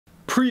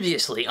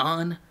Previously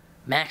on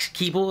Max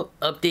Keeble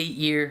Update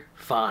Year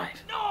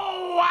 5. No,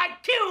 I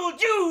killed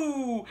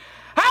you!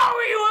 How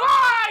are you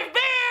alive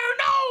there?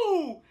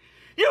 No!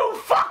 You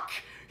fuck!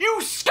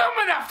 You scum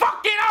of the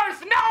fucking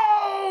earth!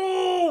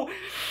 No!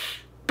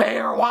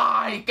 Bear,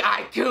 why?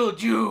 I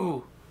killed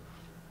you!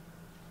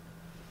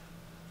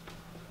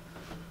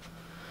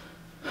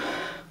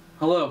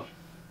 Hello.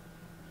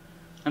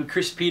 I'm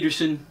Chris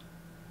Peterson,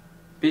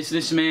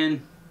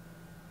 businessman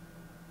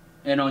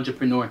and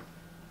entrepreneur.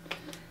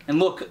 And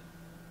look,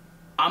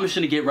 I'm just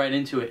gonna get right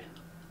into it.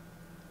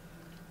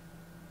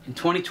 In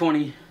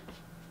 2020,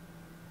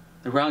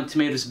 the Rotten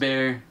Tomatoes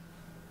bear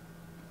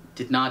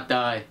did not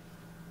die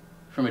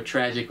from a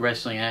tragic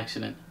wrestling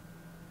accident.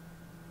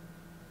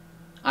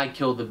 I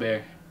killed the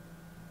bear.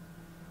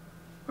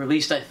 Or at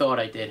least I thought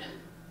I did.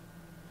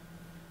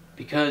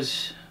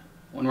 Because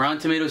when Rotten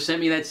Tomatoes sent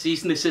me that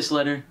cease and desist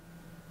letter,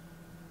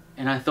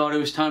 and I thought it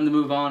was time to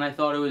move on, I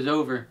thought it was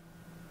over,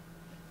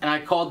 and I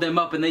called them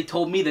up and they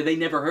told me that they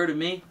never heard of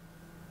me,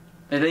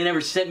 that they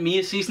never sent me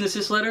a cease and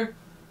desist letter,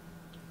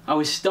 I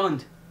was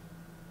stunned.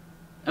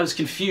 I was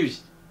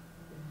confused.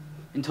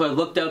 Until I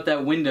looked out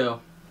that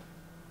window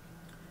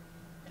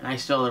and I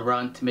saw the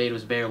Rotten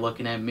Tomatoes bear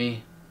looking at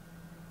me,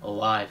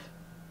 alive.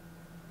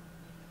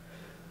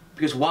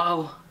 Because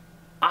while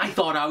I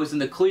thought I was in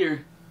the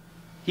clear,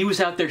 he was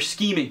out there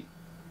scheming.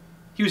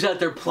 He was out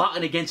there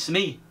plotting against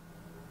me.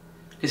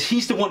 Because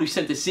he's the one who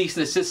sent the cease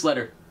and desist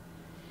letter.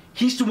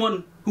 He's the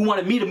one who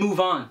wanted me to move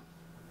on.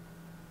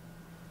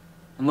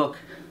 And look,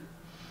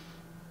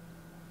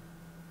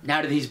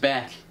 now that he's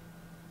back,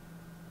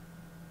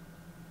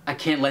 I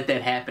can't let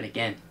that happen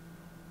again.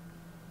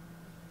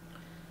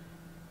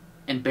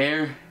 And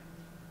Bear,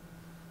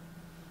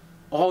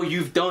 all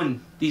you've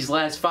done these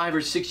last 5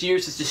 or 6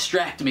 years is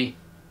distract me.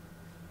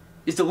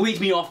 Is to lead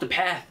me off the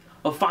path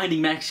of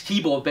finding Max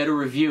Keeble a better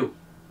review.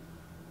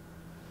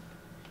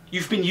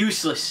 You've been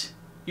useless.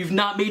 You've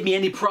not made me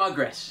any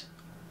progress.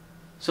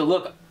 So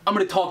look, I'm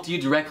going to talk to you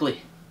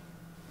directly.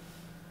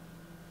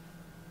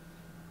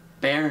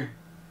 Bear,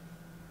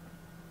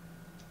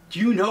 do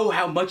you know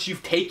how much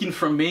you've taken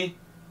from me?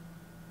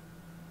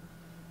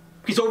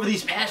 Because over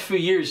these past few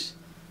years,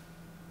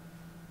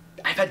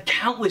 I've had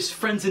countless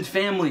friends and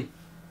family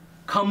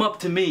come up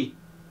to me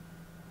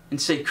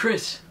and say,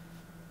 Chris,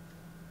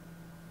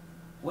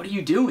 what are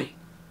you doing?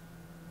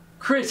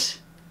 Chris,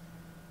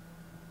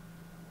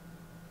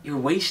 you're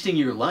wasting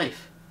your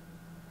life.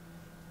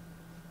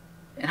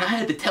 And I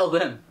had to tell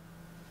them,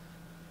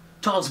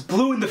 till I was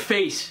blue in the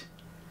face,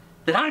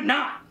 that I'm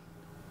not.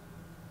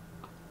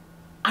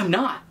 I'm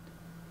not.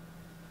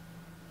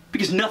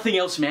 Because nothing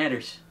else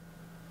matters.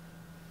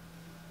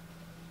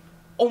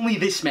 Only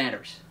this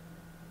matters.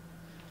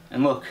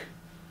 And look,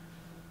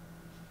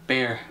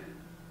 Bear,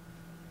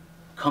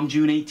 come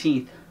June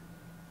 18th,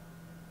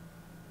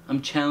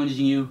 I'm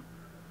challenging you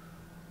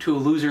to a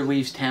loser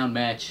leaves town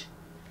match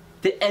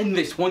to end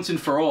this once and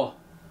for all.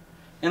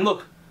 And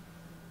look,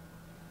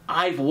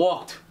 I've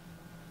walked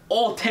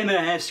all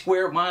 10.5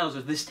 square miles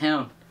of this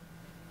town,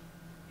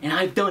 and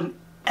I've done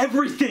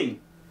everything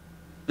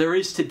there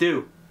is to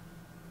do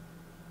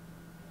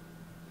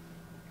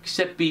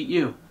except beat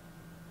you.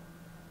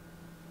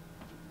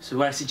 So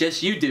what I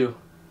suggest you do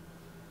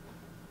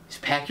is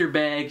pack your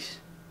bags,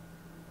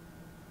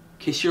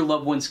 kiss your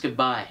loved ones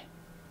goodbye,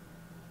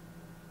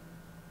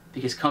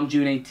 because come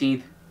June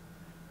 18th,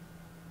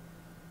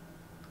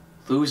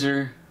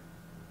 loser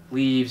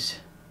leaves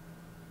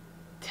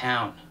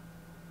town.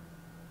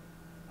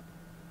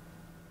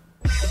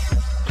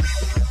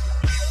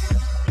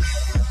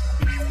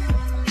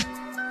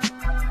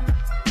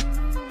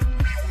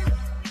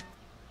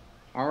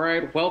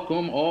 Alright,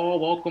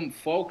 welcome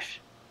folks.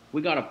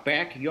 We got a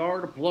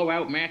backyard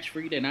blowout match for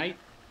you tonight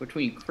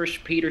between Chris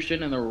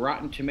Peterson and the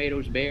Rotten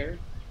Tomatoes bear.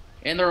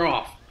 And they're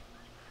off.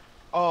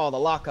 Oh, the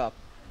lockup.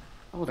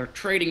 Oh, they're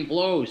trading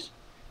blows.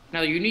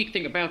 Now, the unique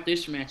thing about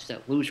this match is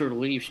that loser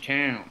leaves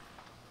town.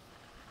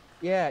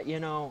 Yeah, you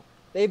know,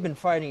 they've been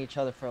fighting each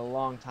other for a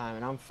long time,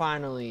 and I'm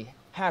finally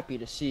happy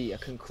to see a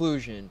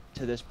conclusion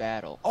to this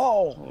battle.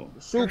 Oh,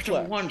 There's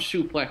suplex. one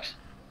suplex.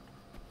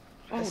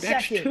 Oh, A that's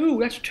second. two.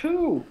 That's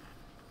two.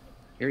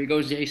 Here he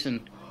goes,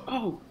 Jason.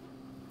 Oh,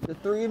 The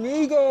three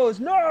amigos.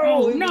 No.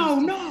 oh, it no,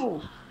 was-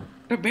 no.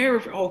 The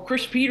bear. Oh,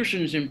 Chris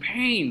Peterson's in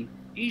pain.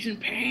 He's in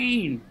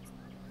pain.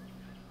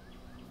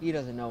 He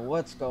doesn't know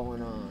what's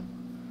going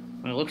on.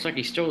 Well, it looks like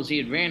he still has the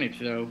advantage,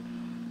 though.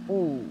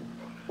 Ooh.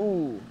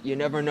 You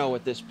never know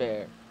with this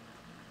bear.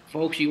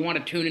 Folks, you want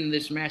to tune into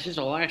this match. This is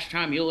the last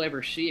time you'll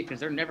ever see it because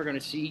they're never going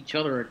to see each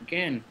other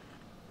again.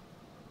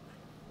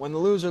 When the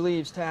loser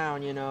leaves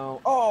town, you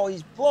know. Oh,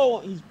 he's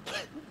blowing.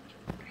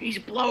 He's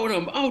blowing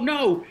him. Oh,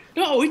 no.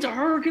 No, he's a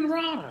Hurricane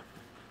Rana.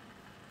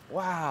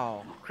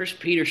 Wow. Chris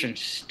Peterson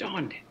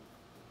stunned.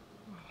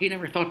 He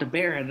never thought the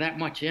bear had that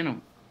much in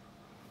him.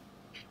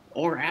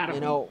 Or out of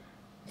You him. know,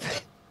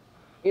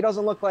 he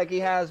doesn't look like he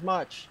has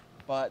much,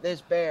 but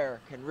this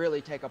bear can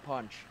really take a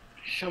punch.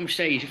 Some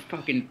say he's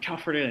fucking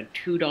tougher than a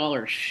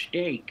 $2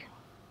 steak.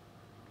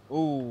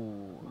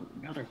 Ooh.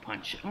 Another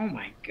punch. Oh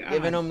my god.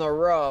 Giving him the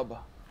rub.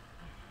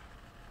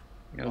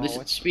 You know,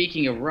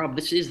 speaking of rub,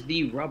 this is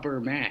the rubber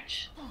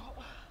match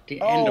to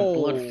end a Oh.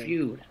 blood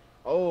feud.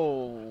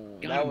 Oh.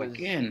 Got him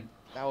again.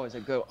 That was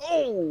a good.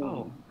 Oh.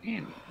 Oh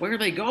man, where are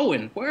they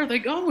going? Where are they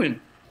going?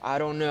 I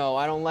don't know.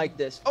 I don't like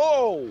this.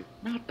 Oh.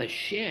 Not the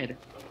shed.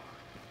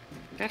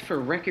 That's for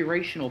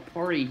recreational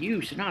party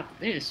use, not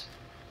this.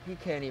 He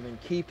can't even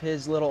keep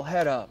his little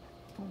head up.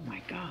 Oh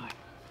my god.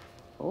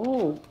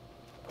 Oh.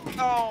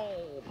 Oh.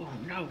 Oh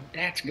no,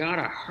 that's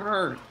gotta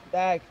hurt.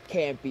 That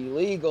can't be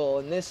legal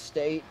in this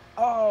state.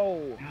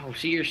 Oh. Oh,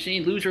 see, you're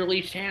seeing loser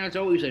leaves town. It's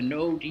always a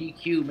no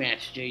DQ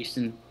match,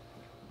 Jason.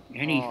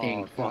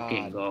 Anything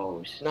fucking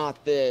goes.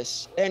 Not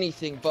this.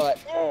 Anything but.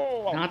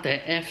 Oh. Not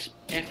the F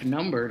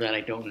number that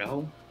I don't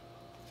know.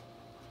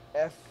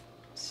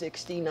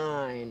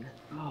 F69.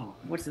 Oh,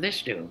 what's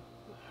this do?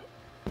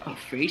 A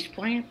face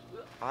plant?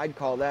 I'd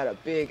call that a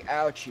big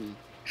ouchie.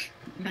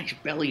 Nice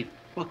belly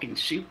fucking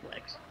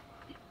suplex.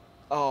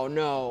 Oh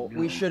no,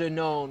 we should have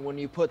known when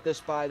you put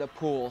this by the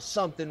pool.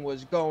 Something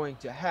was going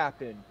to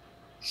happen.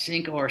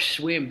 Sink or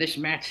swim, this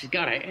match has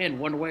gotta end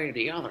one way or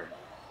the other.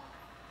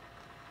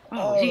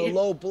 Oh, a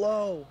low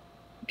blow.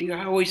 Dude,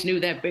 I always knew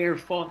that bear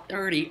fought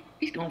dirty.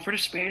 He's going for the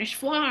Spanish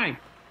fly.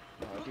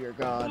 Oh dear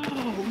God.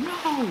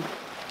 Oh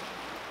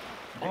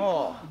no!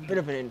 Oh, a bit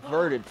of an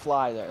inverted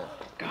fly there.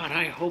 God,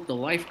 I hope the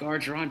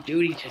lifeguards are on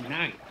duty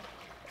tonight.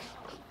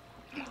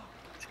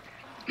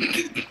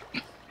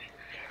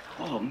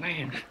 Oh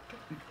man.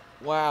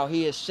 Wow,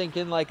 he is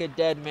sinking like a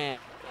dead man,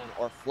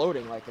 or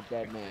floating like a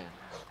dead man.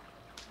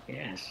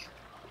 Yes.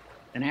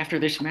 And after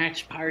this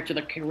match, Pirates of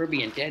the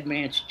Caribbean, Dead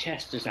Man's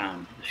Chest is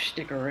on.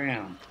 Stick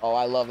around. Oh,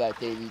 I love that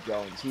Davy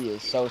Jones. He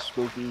is so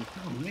spooky.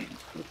 Oh man,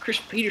 well, Chris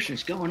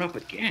Peterson's going up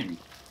again.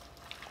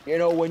 You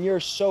know, when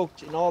you're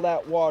soaked in all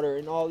that water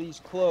and all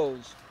these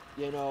clothes,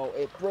 you know,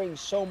 it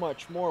brings so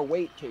much more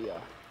weight to you.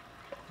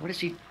 What is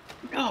he?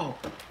 No.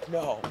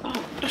 No.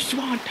 Oh, the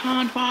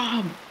Swanton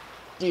Bomb.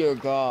 Dear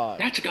God.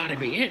 That's gotta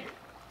be it.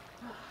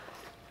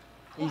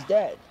 He's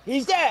dead.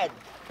 He's dead!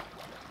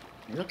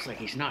 It looks like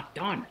he's not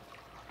done.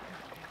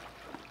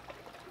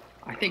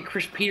 I think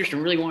Chris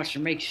Peterson really wants to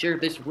make sure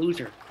this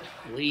loser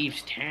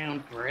leaves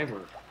town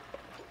forever.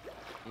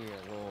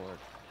 Dear Lord.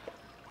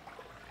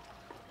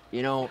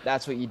 You know,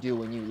 that's what you do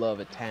when you love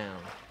a town.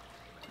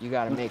 You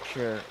gotta make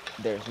sure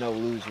there's no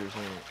losers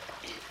in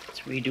it.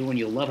 That's what you do when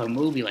you love a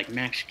movie like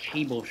Max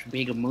Keeble's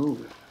Big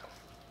Move.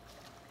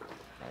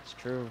 That's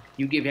true.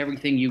 You give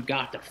everything you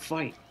got to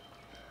fight.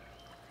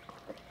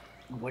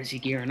 What is he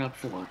gearing up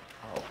for?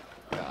 Oh,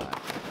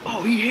 God.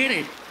 Oh, he hit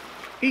it!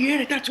 He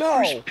hit it! That's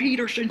Chris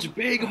Peterson's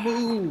big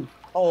move!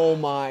 Oh,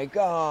 my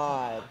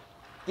God.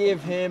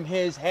 Give him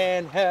his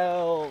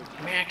handheld.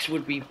 Max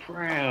would be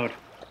proud.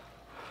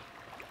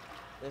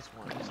 This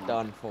one is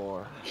done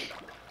for.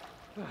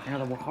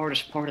 Now the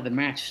hardest part of the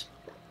match,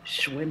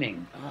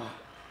 swimming. Oh,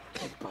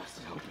 it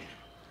busted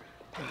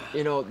open.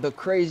 You know, the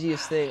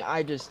craziest thing,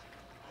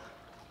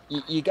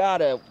 you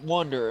gotta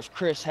wonder if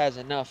Chris has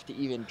enough to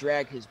even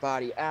drag his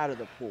body out of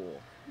the pool.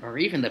 Or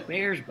even the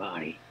bear's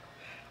body.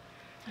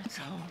 It's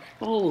on.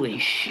 Holy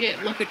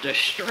shit, look at the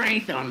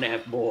strength on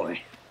that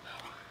boy.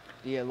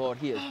 Dear Lord,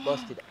 he is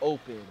busted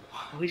open.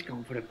 Oh, he's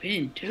going for the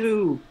pin,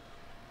 too.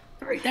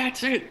 All right,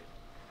 that's it.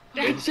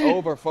 It's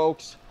over,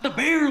 folks. The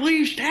bear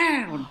leaves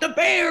town. The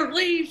bear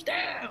leaves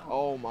town.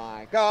 Oh,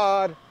 my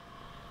God.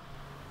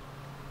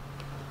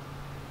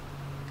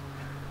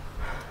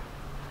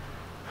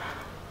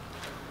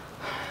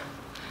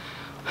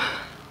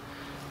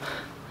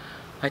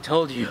 I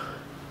told you.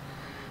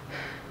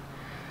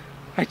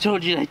 I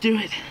told you I'd do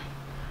it.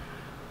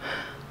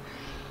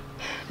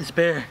 This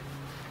bear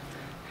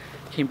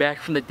came back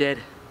from the dead,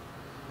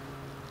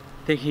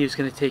 thinking he was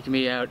gonna take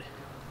me out,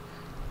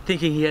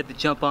 thinking he had to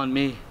jump on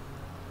me.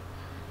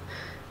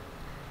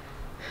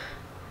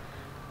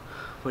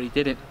 But he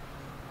didn't.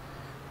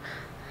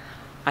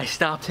 I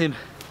stopped him.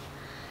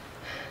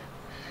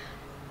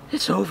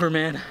 It's over,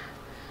 man.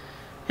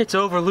 It's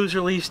over.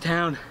 Loser leaves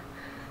town.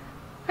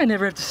 I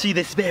never have to see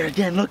this bear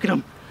again. Look at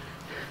him.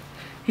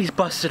 He's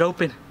busted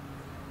open.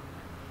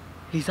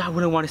 I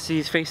wouldn't want to see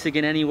his face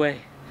again anyway.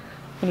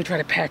 Let me try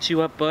to patch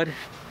you up, bud.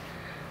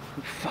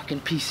 You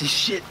fucking piece of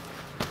shit.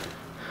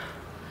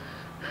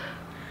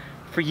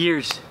 For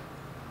years,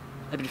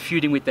 I've been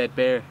feuding with that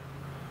bear.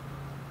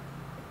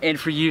 And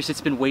for years,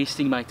 it's been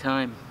wasting my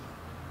time.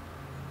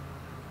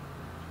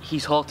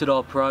 He's halted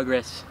all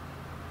progress.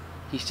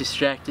 He's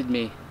distracted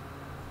me.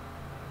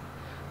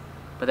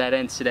 But that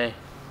ends today.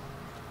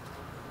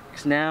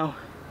 Because now,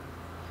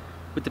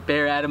 with the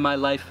bear out of my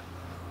life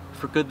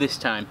for good this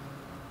time,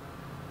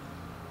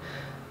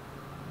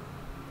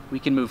 we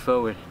can move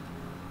forward.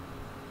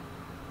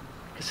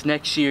 Because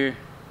next year,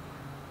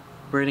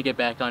 we're going to get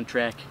back on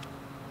track.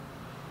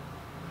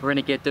 We're going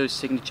to get those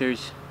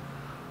signatures.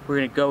 We're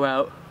going to go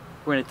out.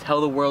 We're going to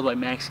tell the world why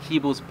Max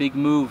Keeble's big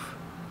move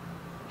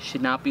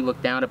should not be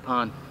looked down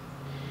upon.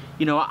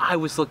 You know, I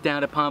was looked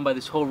down upon by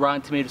this whole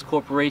Rotten Tomatoes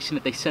corporation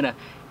that they sent a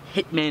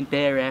hitman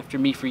bear after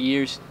me for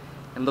years.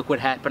 And look what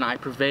happened, I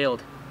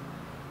prevailed.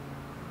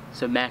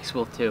 So Max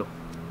will too.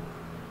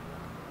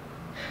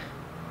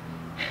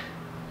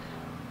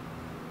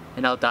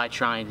 And I'll die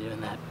trying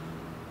doing that.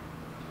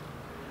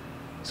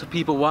 So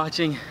people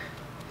watching,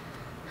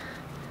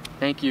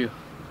 thank you.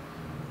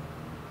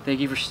 Thank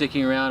you for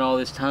sticking around all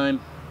this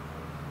time.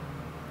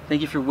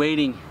 Thank you for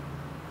waiting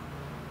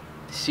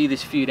to see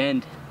this feud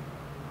end.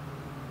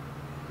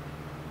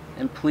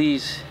 And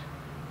please,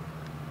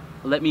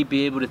 let me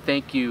be able to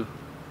thank you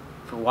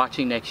for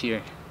watching next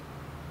year.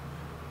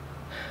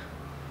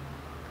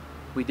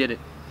 We did it.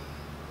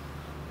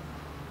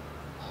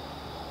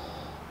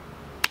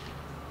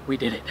 We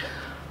did it.